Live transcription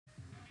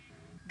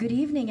Good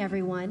evening,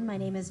 everyone. My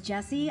name is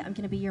Jessie. I'm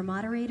going to be your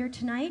moderator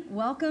tonight.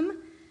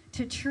 Welcome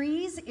to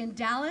Trees in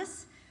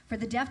Dallas for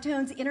the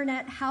Deftones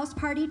Internet House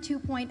Party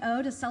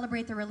 2.0 to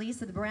celebrate the release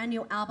of the brand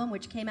new album,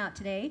 which came out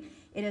today.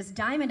 It is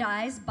Diamond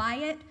Eyes. Buy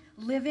it,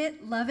 live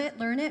it, love it,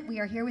 learn it. We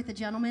are here with the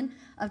gentlemen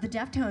of the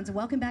Deftones.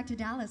 Welcome back to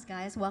Dallas,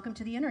 guys. Welcome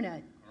to the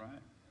Internet. All right.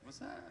 What's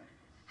that?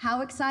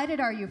 How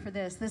excited are you for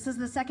this? This is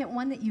the second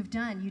one that you've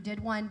done. You did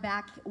one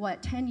back,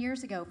 10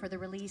 years ago for the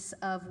release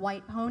of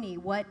White Pony.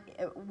 What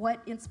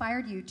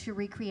inspired you to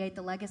recreate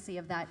the legacy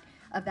of that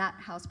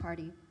house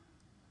party?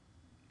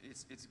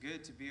 It's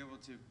good to be able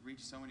to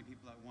reach so many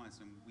people at once,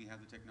 and we have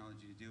the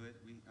technology to do it.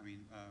 We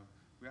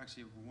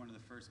actually were one of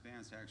the first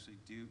bands to actually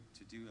do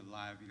a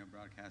live,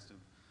 broadcast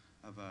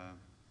of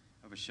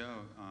a show,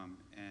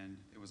 and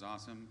it was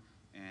awesome.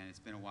 And it's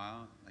been a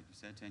while, like you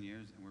said, 10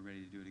 years, and we're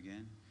ready to do it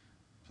again.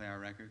 Play our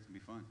records and be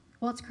fun.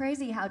 Well, it's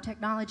crazy how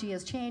technology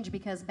has changed,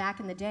 because back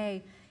in the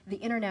day, the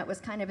internet was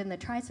kind of in the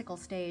tricycle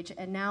stage,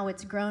 and now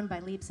it's grown by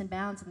leaps and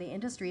bounds, and the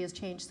industry has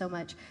changed so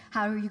much.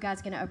 How are you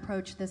guys going to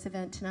approach this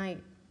event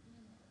tonight?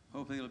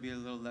 Hopefully it'll be a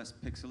little less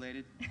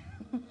pixelated.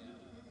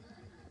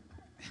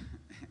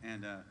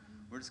 And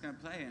we're just going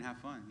to play and have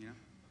fun,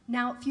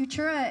 Now,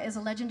 Futura is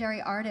a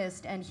legendary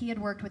artist, and he had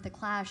worked with The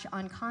Clash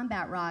on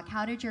Combat Rock.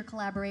 How did your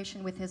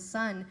collaboration with his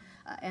son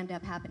end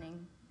up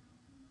happening?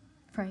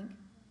 Frank?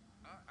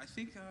 I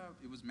think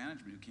it was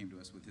management who came to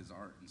us with his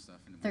art and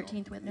stuff. And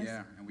 13th Witness?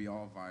 Yeah, and we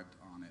all vibed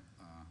on it.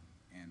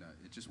 And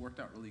it just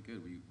worked out really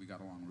good. We got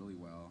along really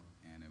well,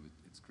 and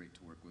it's great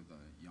to work with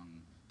young,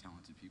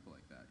 talented people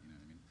like that, you know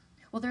what I mean?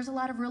 Well, there's a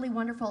lot of really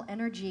wonderful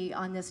energy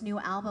on this new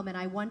album, and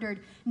I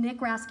wondered,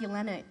 Nick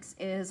Raskulinecz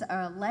is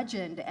a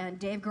legend, and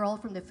Dave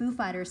Grohl from the Foo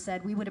Fighters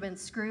said we would have been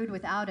screwed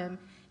without him.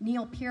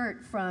 Neil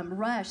Peart from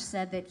Rush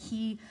said that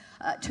he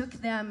took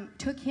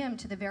him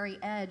to the very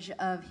edge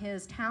of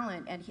his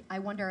talent, and I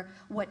wonder,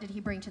 what did he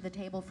bring to the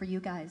table for you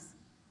guys?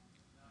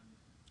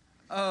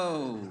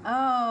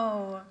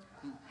 Oh,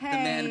 hey, the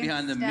man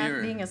behind the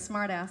mirror. Being a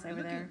smartass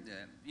over there.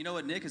 You know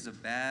what, Nick is a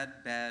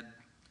bad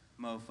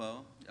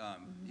mofo.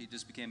 He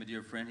just became a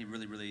dear friend. He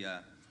really,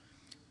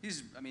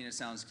 it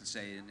sounds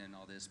cliche and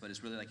all this, but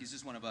it's really like he's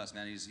just one of us,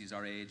 man. He's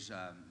our age.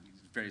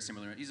 He's very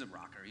similar. He's a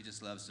rocker. He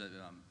just loves to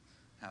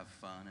have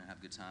fun and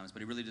have good times.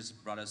 But he really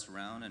just brought us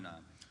around and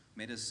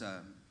made us,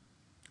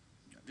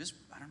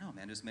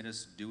 just made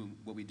us do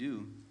what we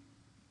do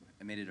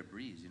and made it a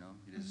breeze,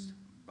 He just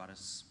brought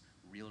us,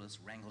 reeled us,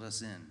 wrangled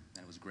us in,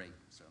 and it was great,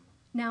 so.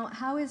 Now,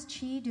 how is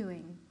Chi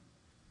doing?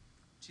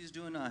 He's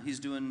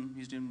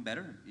doing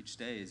better each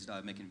day. He's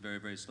making very,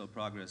 very slow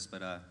progress,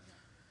 but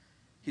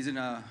he's in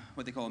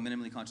what they call a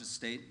minimally conscious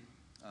state.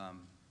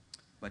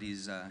 But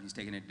he's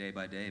taking it day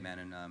by day, man,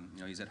 and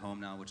he's at home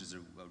now, which is a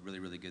really,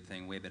 really good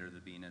thing. Way better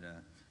than being in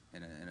a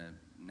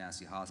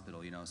nasty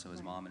hospital, So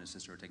his mom and his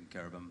sister are taking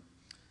care of him,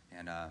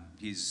 and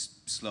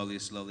he's slowly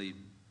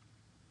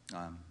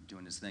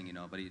doing his thing,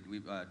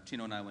 But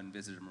Chino and I went and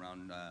visited him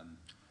around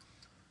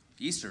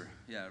Easter,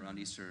 around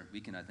Easter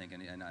weekend, I think,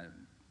 and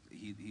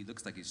he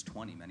looks like he's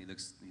 20, man. He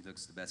looks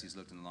the best he's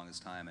looked in the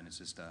longest time, and it's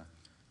just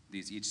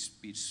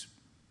each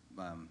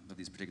of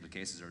these particular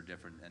cases are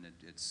different, and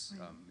it's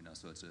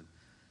so it's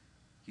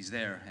he's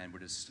there, and we're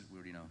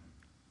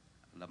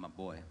I love my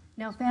boy.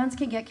 Now, fans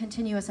can get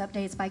continuous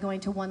updates by going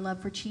to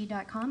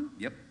oneloveforchi.com.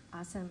 Yep.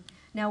 Awesome.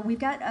 Now, we've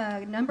got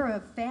a number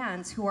of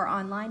fans who are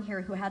online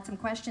here who had some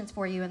questions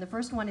for you, and the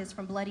first one is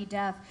from Bloody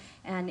Deaf,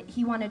 and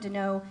he wanted to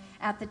know,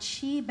 at the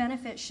Chi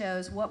benefit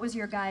shows, what was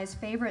your guys'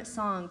 favorite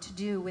song to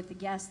do with the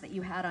guests that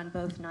you had on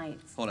both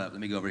nights? Hold up, let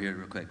me go over here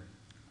real quick.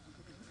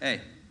 Hey.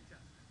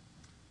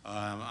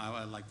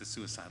 I like the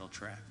Suicidal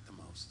track the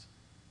most.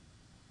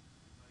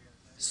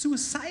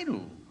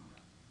 Suicidal?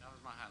 That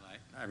was my highlight.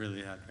 I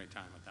really had a great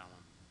time with that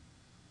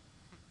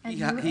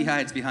one. He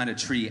hides behind a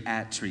tree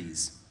at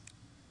Trees.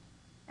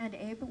 And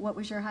Abe, what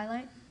was your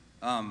highlight?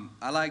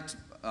 I liked,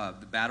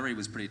 the battery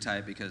was pretty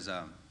tight because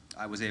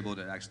I was able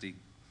to actually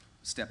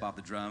step off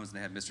the drums, and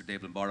they had Mr.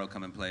 Dave Lombardo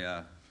come and play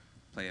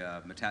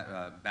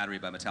Battery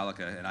by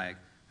Metallica, and I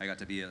got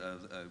to be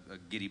a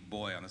giddy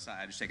boy on the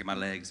side, just shaking my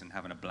legs and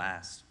having a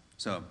blast.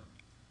 So,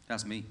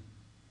 that's me.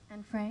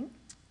 And Frank?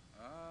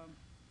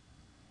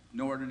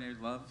 No Ordinary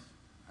Love,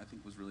 I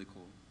think, was really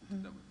cool.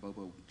 That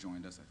Bobo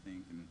joined us, I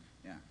think, and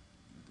yeah,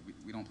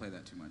 we don't play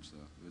that too much, so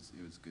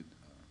it was good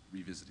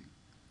revisiting.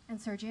 And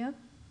Sergio?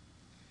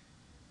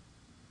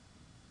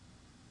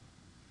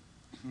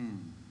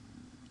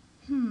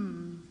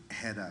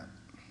 Head Up.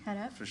 Head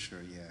Up? For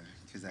sure, yeah,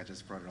 because that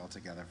just brought it all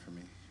together for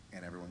me.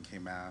 And everyone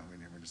came out,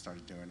 and everyone just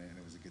started doing it, and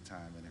it was a good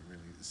time, and it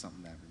really is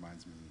something that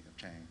reminds me of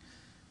Chang.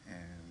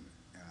 And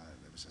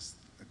it was just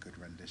a good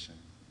rendition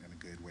and a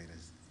good way to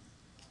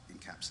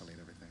encapsulate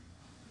everything.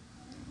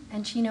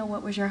 And Chino,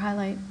 what was your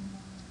highlight?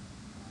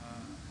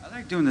 I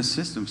like doing the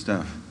system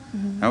stuff.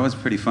 That was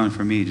pretty fun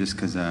for me, just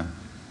because,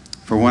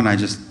 for one,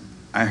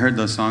 I heard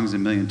those songs a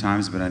million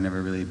times, but I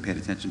never really paid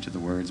attention to the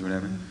words or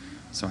whatever.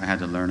 So I had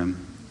to learn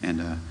them,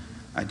 and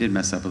I did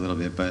mess up a little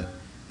bit, but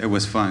it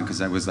was fun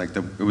because it was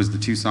the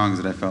two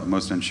songs that I felt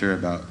most unsure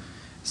about,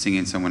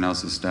 singing someone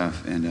else's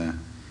stuff, and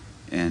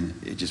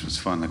it just was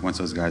fun. Like once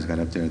those guys got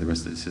up there, the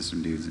rest of the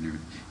system dudes, and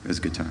it was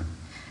a good time.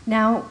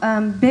 Now,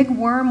 Big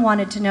Worm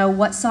wanted to know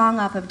what song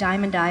off of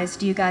Diamond Eyes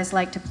do you guys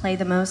like to play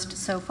the most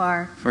so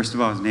far? First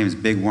of all, his name is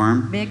Big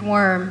Worm. Big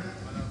Worm.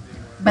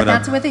 But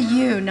that's with a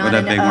U, not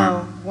an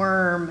O.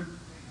 Worm.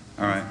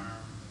 All right.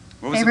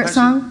 What was Favorite the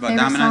song? About Favorite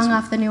Diamond Eyes? song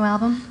off the new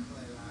album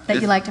that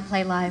you like to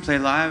play live? Play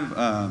live?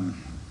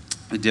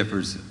 It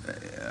differs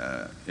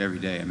every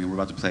day. I mean, we're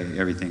about to play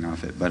everything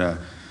off it. But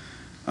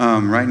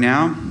right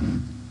now,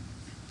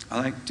 I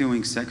like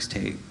doing Sex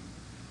Tape.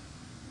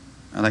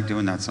 I like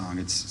doing that song.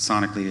 It's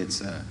sonically,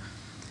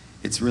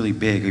 it's really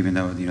big, even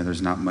though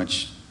there's not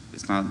much.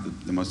 It's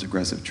not the most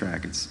aggressive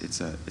track. It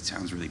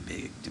sounds really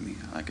big to me.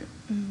 I like it.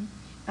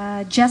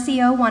 Mm-hmm.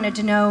 Jessie O wanted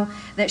to know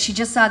that she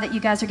just saw that you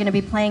guys are going to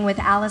be playing with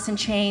Alice in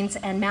Chains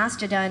and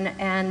Mastodon,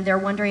 and they're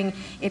wondering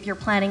if you're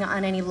planning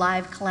on any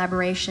live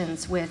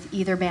collaborations with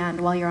either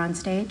band while you're on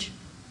stage.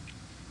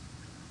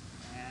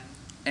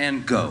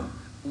 And go.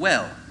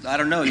 Well, I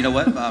don't know. You know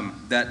what?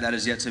 That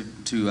is yet to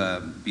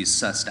be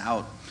sussed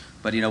out.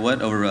 But you know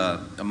what? Over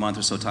a month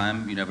or so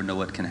time, you never know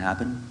what can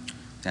happen.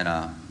 And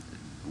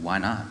why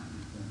not?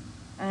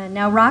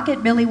 Now,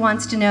 Rocket Billy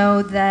wants to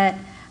know that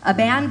a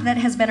band that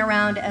has been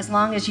around as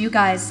long as you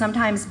guys,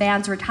 sometimes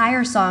bands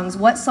retire songs.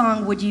 What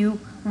song would you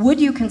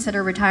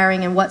consider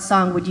retiring, and what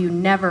song would you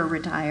never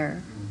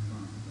retire?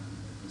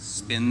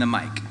 Spin the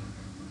mic.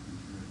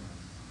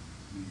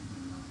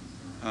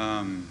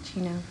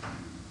 Chino.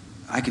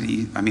 I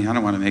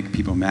don't want to make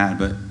people mad,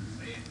 but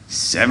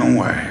 7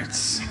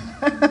 words.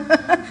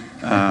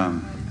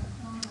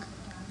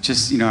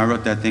 I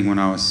wrote that thing when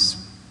I was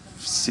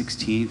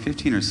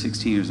 15 or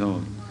 16 years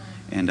old,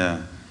 and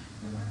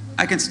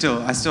I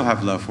still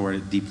have love for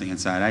it deeply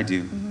inside. I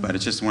do, but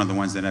it's just one of the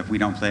ones that if we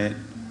don't play it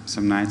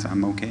some nights,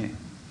 I'm okay.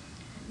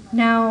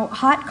 Now,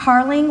 Hot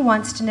Carling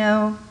wants to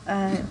know,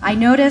 I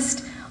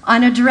noticed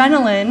on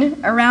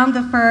Adrenaline, Around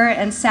the Fur,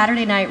 and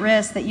Saturday Night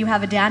Wrist that you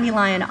have a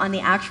dandelion on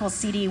the actual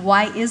CD.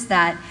 Why is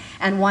that,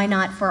 and why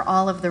not for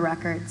all of the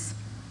records?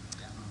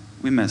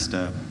 We messed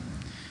up.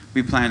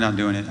 We planned on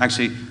doing it.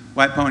 Actually,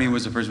 White Pony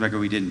was the first record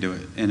we didn't do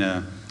it,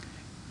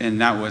 and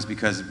that was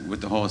because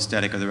with the whole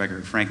aesthetic of the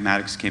record, Frank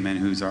Maddox came in,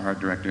 who's our art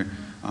director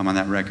on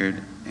that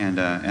record, and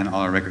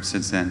all our records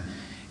since then,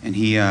 and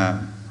he,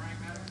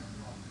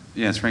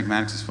 it's Frank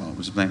Maddox's fault.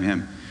 We'll just blame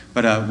him.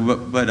 But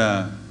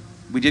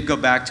we did go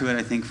back to it,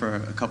 I think, for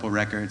a couple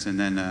records, and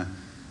then I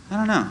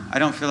don't know.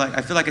 I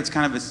feel like it's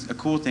kind of a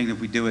cool thing if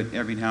we do it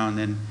every now and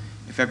then.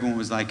 If everyone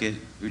was like it,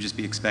 it would just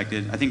be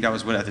expected. I think that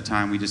was what at the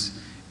time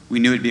we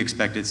knew it'd be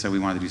expected, so we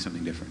wanted to do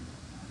something different.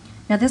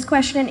 Now this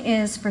question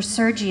is for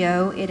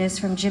Sergio. It is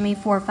from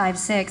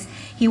Jimmy456.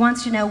 He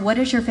wants to know, what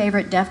is your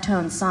favorite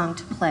Deftones song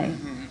to play?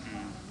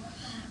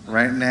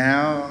 Right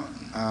now,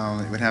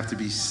 it would have to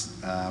be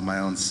My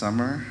Own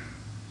Summer,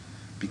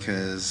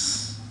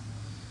 because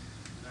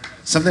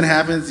something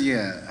happens,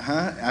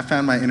 I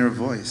found my inner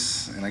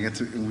voice, and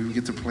we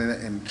get to play that,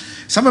 and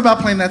something about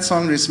playing that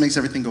song just makes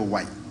everything go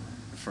white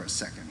for a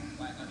second,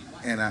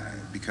 and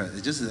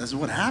because that's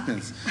what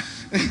happens.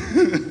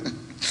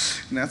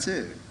 And that's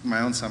it,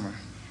 My Own Summer.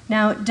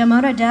 Now,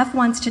 Damona Def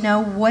wants to know,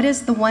 what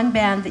is the one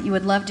band that you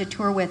would love to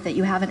tour with that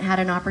you haven't had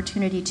an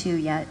opportunity to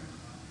yet?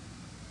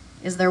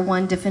 Is there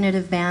one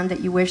definitive band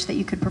that you wish that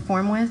you could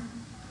perform with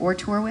or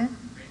tour with?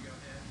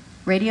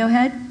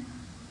 Radiohead?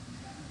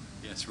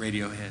 Yes,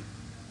 Radiohead.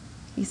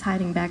 He's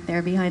hiding back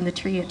there behind the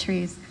tree at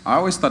Trees. I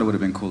always thought it would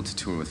have been cool to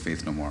tour with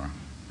Faith No More.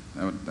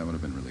 That would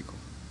have been really cool.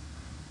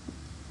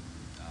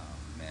 Oh,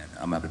 man.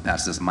 I'm going to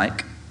pass this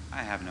mic.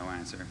 I have no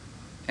answer.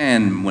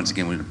 And once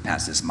again, we're going to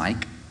pass this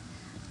mic.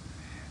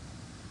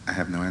 I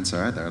have no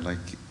answer either.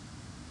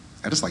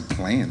 I just like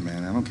playing,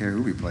 man. I don't care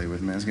who we play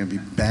with, man. It's gonna be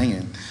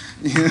banging.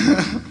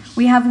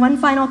 We have one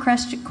final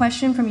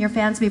question from your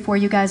fans before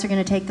you guys are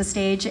going to take the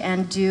stage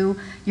and do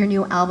your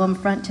new album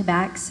front to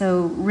back.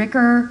 So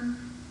Ricker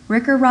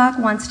Rock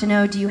wants to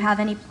know, do you have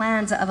any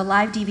plans of a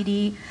live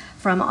DVD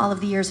from all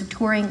of the years of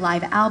touring,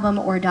 live album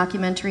or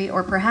documentary,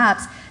 or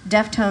perhaps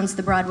Deftones,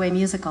 the Broadway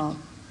musical?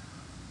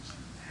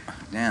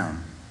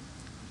 Damn.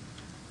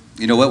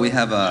 You know what? We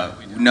have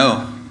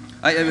no.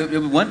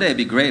 One day it'd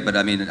be great, but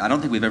I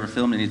don't think we've ever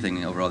filmed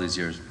anything over all these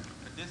years.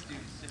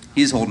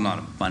 He's holding on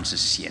a bunch of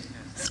shit.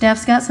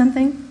 Steph's got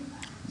something?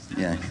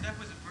 Yeah. Steph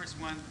was the first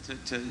one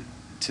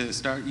to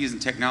start using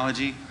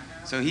technology.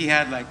 So he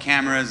had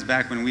cameras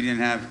back when we didn't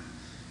have,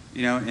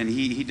 and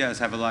he does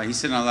have a lot. He's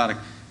sitting on a lot of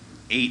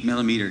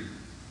 8mm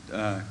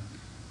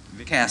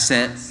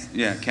Cassettes.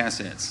 Yeah,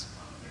 cassettes.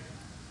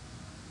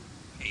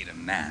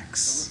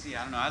 Max. So we'll see.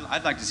 I don't know.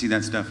 I'd like to see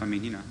that stuff.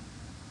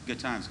 Good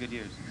times, good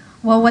years.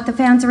 Well, what the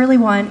fans really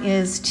want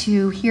is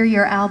to hear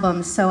your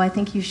album, so I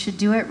think you should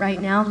do it right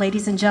now.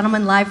 Ladies and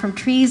gentlemen, live from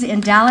Trees in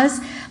Dallas,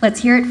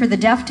 let's hear it for the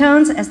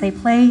Deftones as they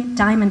play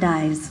Diamond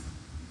Eyes.